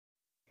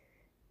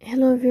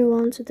Hello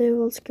everyone, today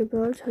we'll talk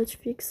about how to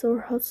fix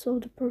or how to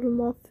solve the problem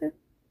of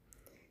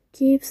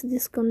keeps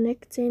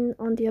disconnecting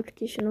on the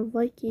application of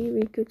Viki.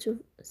 We go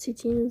to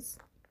settings.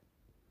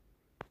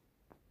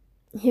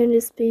 Here in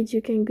this page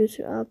you can go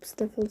to apps,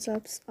 default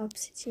apps, app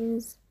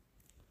settings.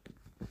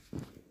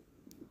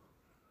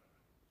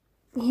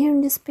 Here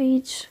in this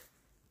page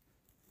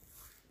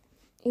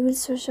you will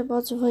search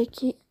about the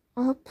Viki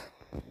app.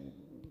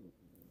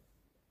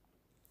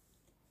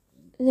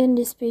 Then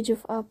this page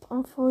of app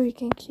info, you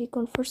can click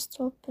on first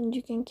stop and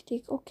you can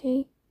click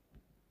OK.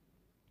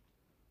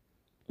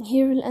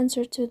 Here will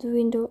enter to the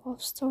window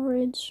of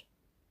storage.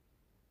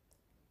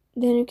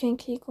 Then you can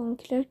click on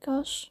clear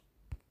cache.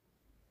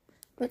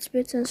 But pay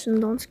attention,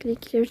 don't click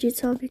clear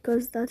data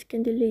because that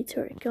can delete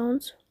your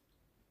account.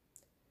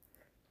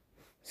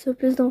 So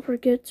please don't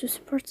forget to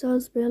support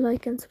us by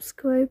like and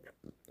subscribe.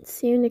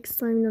 See you next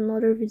time in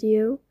another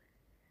video.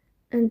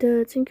 And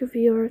thank you for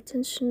your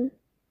attention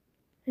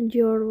and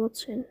your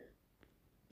watching.